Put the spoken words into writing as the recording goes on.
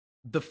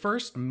The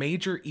first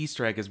major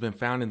Easter egg has been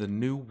found in the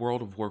new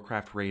World of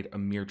Warcraft raid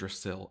Amir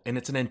Drasil, and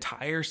it's an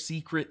entire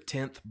secret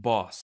 10th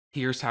boss.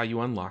 Here's how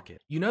you unlock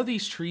it. You know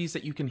these trees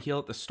that you can heal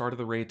at the start of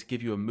the raid to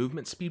give you a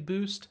movement speed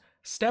boost?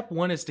 Step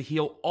 1 is to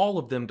heal all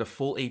of them to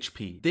full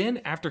HP.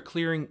 Then, after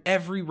clearing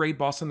every raid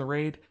boss in the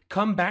raid,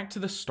 come back to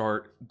the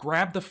start,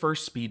 grab the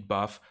first speed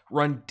buff,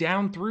 run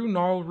down through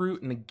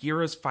Gnarlroot and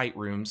Agira's fight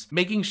rooms,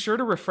 making sure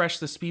to refresh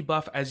the speed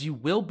buff as you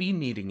will be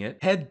needing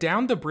it, head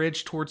down the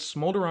bridge towards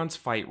Smolderon's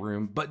fight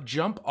room, but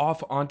jump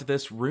off onto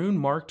this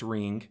rune-marked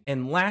ring,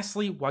 and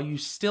lastly, while you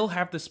still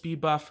have the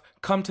speed buff,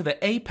 come to the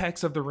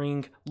apex of the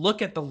ring,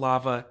 look at the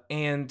lava,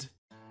 and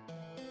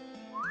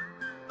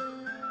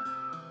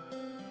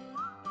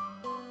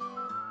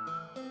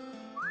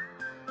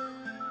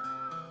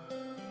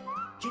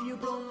can you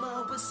blow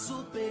my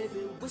whistle,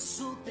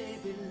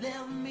 baby,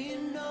 let me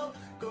know.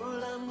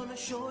 Girl, I'm gonna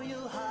show you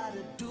how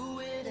to do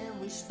it, and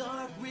we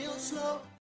start real slow.